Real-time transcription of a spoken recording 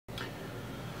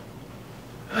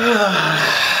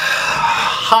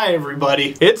Hi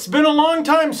everybody. It's been a long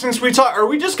time since we talked. Are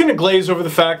we just gonna glaze over the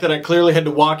fact that I clearly had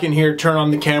to walk in here, turn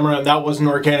on the camera, and that wasn't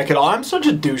organic at all? I'm such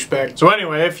a douchebag. So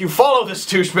anyway, if you follow this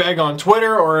douchebag on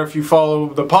Twitter, or if you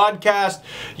follow the podcast,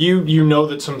 you know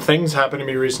that some things happened to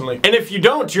me recently. And if you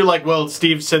don't, you're like, well,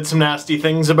 Steve said some nasty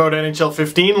things about NHL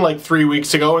 15 like 3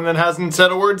 weeks ago and then hasn't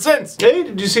said a word since. Hey,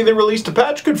 did you see they released a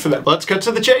patch? Good for them. Let's cut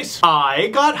to the chase. I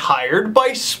got hired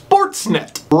by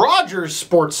Sportsnet. Rogers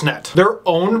Sportsnet. They're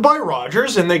owned by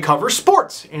Rogers and they cover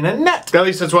sports in a net. At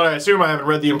least that's what I assume. I haven't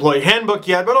read the employee handbook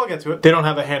yet, but I'll get to it. They don't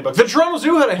have a handbook. The Toronto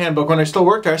Zoo had a handbook when I still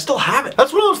worked there. I still have it.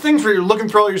 That's one of those things where you're looking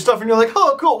through all your stuff and you're like,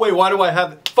 oh, cool. Wait, why do I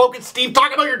have it? Focus, Steve.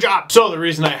 Talk about your job. So the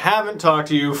reason I haven't talked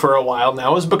to you for a while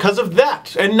now is because of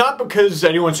that. And not because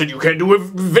anyone said you can't do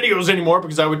videos anymore,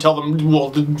 because I would tell them,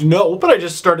 well, no. But I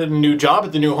just started a new job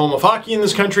at the new home of hockey in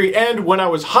this country, and when I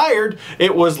was hired,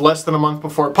 it was less than a month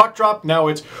before puck drop. Now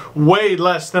it's way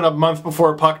less than a month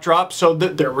before puck drop, so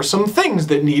that there were some things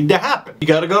that need to happen. You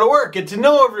gotta go to work, get to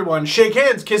know everyone, shake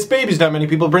hands, kiss babies. Not many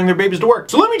people bring their babies to work.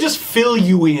 So let me just fill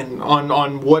you in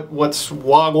on what's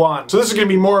wagwan. So this is gonna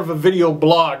be more of a video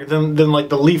blog than like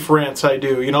the Leaf rants I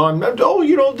do. You know, oh,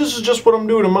 you know, this is just what I'm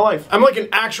doing in my life. I'm like an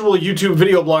actual YouTube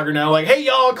video blogger now. Like, hey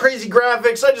y'all, crazy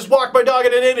graphics. I just walked my dog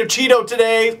at a native Cheeto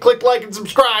today. Click like and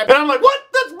subscribe. And I'm like, what?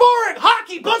 That's boring.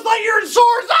 Hockey, Buzz Lightyear and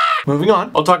swords. Ah! Moving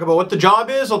on. I'll talk about what the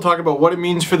job is. I'll talk about what it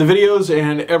means for the videos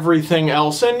and everything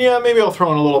else. And yeah, maybe I'll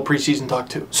throw in a little preseason talk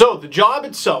too. So the job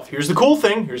itself, here's the cool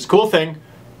thing.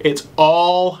 It's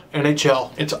all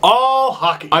NHL. It's all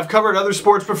hockey. I've covered other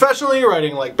sports professionally,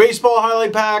 writing like baseball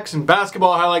highlight packs and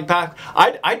basketball highlight packs.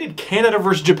 I did Canada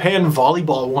versus Japan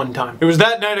volleyball one time. It was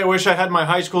that night I wish I had my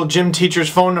high school gym teacher's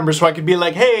phone number so I could be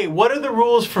like, hey, what are the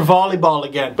rules for volleyball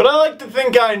again? But I like to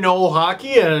think I know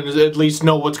hockey and at least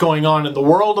know what's going on in the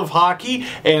world of hockey,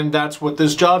 and that's what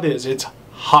this job is. It's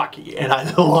hockey, and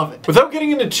I love it. Without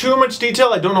getting into too much detail,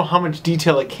 I don't know how much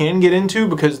detail I can get into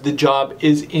because the job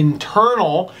is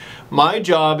internal. My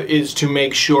job is to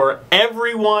make sure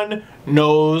everyone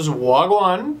knows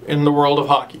wagwan in the world of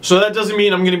hockey. So that doesn't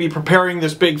mean I'm going to be preparing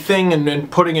this big thing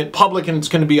and putting it public and it's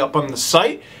going to be up on the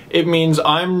site. It means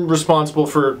I'm responsible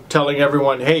for telling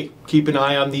everyone, hey, keep an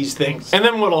eye on these things. And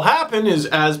then what'll happen is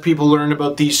as people learn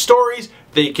about these stories,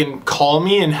 they can call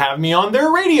me and have me on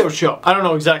their radio show. I don't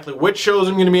know exactly which shows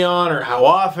I'm going to be on or how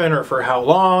often or for how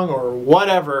long or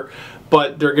whatever,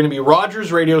 but they're going to be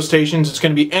Rogers radio stations. It's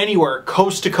going to be anywhere,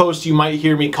 coast to coast. You might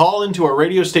hear me call into a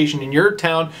radio station in your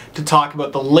town to talk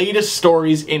about the latest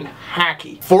stories in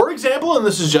hockey. For example, and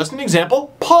this is just an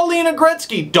example, Paulina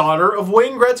Gretzky, daughter of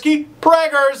Wayne Gretzky,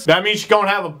 preggers. That means she's going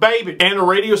to have a baby. And a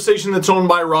radio station that's owned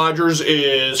by Rogers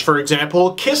is, for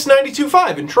example, Kiss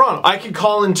 92.5 in Toronto. I could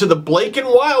call into the Blake and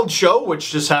Wild show,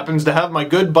 which just happens to have my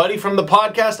good buddy from the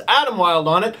podcast, Adam Wild,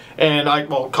 on it, and I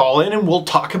will call in and we'll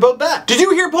talk about that. Did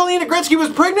you hear Paulina Gretzky was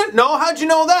pregnant? No? How'd you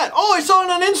know that? Oh, I saw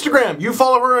it on Instagram. You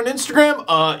follow her on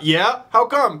Instagram? Yeah. How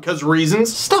come? Because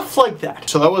reasons. Stuff like that.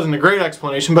 So that wasn't a great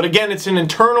explanation, but again, it's an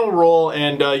internal role,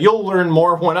 and you'll learn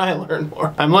more when I learn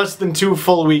more. I'm less than 2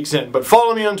 full weeks in, but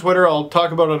follow me on Twitter. I'll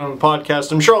talk about it on the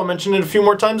podcast. I'm sure I'll mention it a few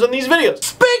more times on these videos.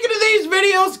 Speaking of these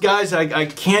videos, guys, I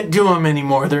can't do them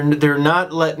anymore. They're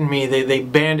not letting me. They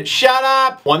banned it. Shut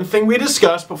up! One thing we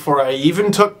discussed before I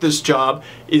even took this job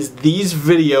is these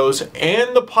videos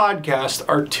and the podcast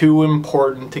are too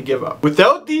important to give up.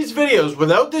 Without these videos,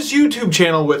 without this YouTube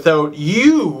channel, without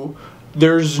you,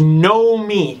 there's no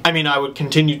me. I mean, I would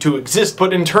continue to exist,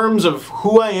 but in terms of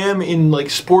who I am in like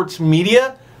sports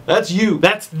media, that's you.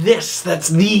 That's this. That's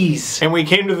these. And we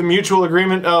came to the mutual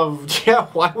agreement of, yeah,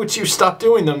 why would you stop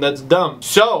doing them? That's dumb.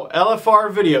 So,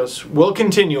 LFR videos will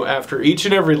continue after each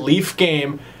and every Leaf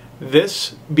game,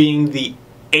 this being the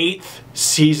 8th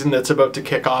season that's about to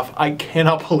kick off. I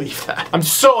cannot believe that. I'm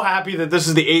so happy that this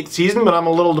is the 8th season, but I'm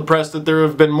a little depressed that there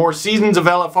have been more seasons of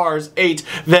LFRs 8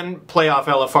 than playoff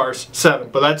LFRs 7.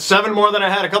 But that's 7 more than I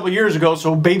had a couple years ago,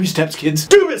 so baby steps, kids.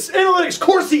 Dubas, analytics,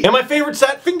 Corsi, and my favorite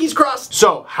stat, fingies crossed.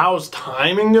 So, how's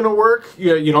timing gonna work?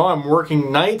 You know, I'm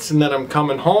working nights and then I'm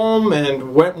coming home,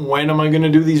 and when am I gonna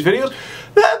do these videos?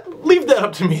 Leave that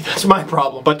up to me. That's my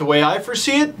problem. But the way I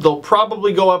foresee it, they'll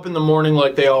probably go up in the morning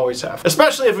like they always have.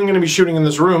 Especially if I'm going to be shooting in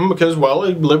this room because, well, I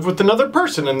live with another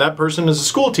person and that person is a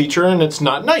school teacher and it's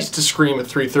not nice to scream at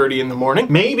 3:30 in the morning.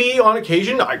 Maybe on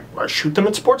occasion I shoot them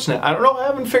at Sportsnet. I don't know. I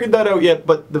haven't figured that out yet,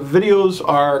 but the videos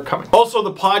are coming. Also,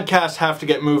 the podcasts have to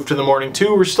get moved to the morning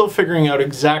too. We're still figuring out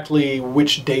exactly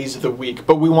which days of the week,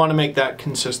 but we want to make that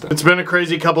consistent. It's been a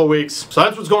crazy couple of weeks. So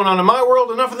that's what's going on in my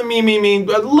world. Enough of the me.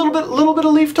 A little bit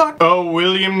of Leaf talk. Oh,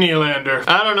 William Nylander.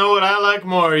 I don't know what I like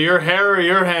more, your hair or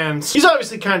your hands. He's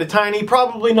obviously kind of tiny,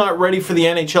 probably not ready for the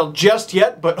NHL just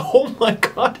yet, but oh my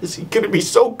god, is he gonna be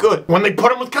so good. When they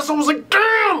put him with Kessel, I was like,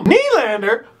 damn!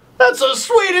 Nylander? That's the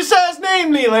sweetest ass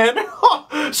name,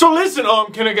 Nylander. So listen,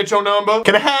 can I get your number?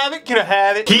 Can I have it? Can I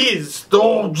have it? He is,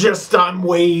 I'm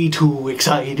way too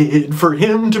excited for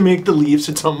him to make the Leafs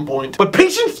at some point. But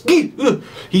patience,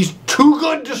 he's too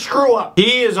good to screw up.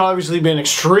 He has obviously been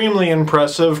extremely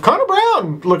impressive. Connor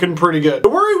Brown looking pretty good. The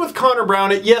worry with Connor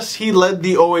Brown, yes, he led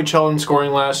the OHL in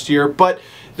scoring last year, but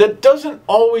that doesn't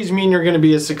always mean you're going to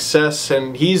be a success,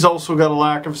 and he's also got a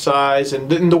lack of size,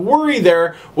 and the worry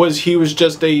there was he was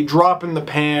just a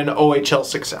drop-in-the-pan OHL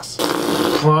success.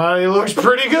 Well, he looks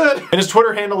pretty good. And his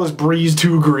Twitter handle is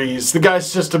Breeze2Grease. The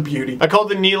guy's just a beauty. I called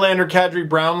the Nylander Kadri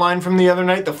Brown line from the other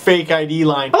night the fake ID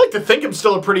line. I like to think I'm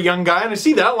still a pretty young guy, and I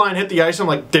see that line hit the ice, I'm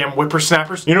like, damn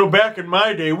whippersnappers. You know, back in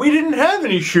my day, we didn't have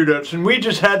any shootouts, and we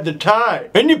just had the tie.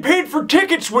 And you paid for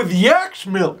tickets with yak's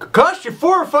milk. Cost you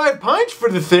 4 or 5 pints for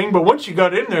the thing, but once you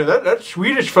got in there, that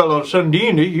Swedish fellow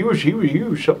Sundin, he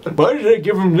was something. Why did I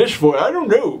give him this for? I don't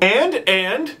know.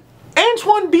 And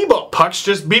Antoine Bibeau. Pucks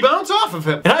just bounce off of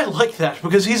him. And I like that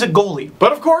because he's a goalie.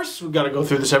 But of course, we've got to go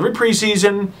through this every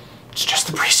preseason. It's just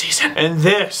the preseason. And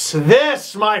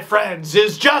this, my friends,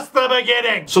 is just the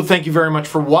beginning. So thank you very much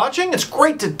for watching. It's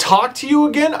great to talk to you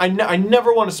again. I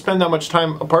never want to spend that much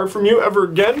time apart from you ever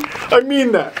again. I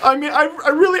mean that. I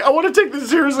really want to take this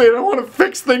seriously and I want to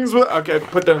fix things with... Okay,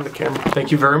 put down the camera.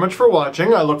 Thank you very much for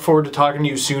watching. I look forward to talking to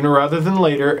you sooner rather than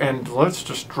later. And let's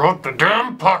just drop the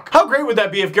damn puck. How great would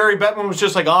that be if Gary Bettman was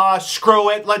just like, screw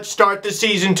it, let's start the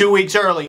season 2 weeks early.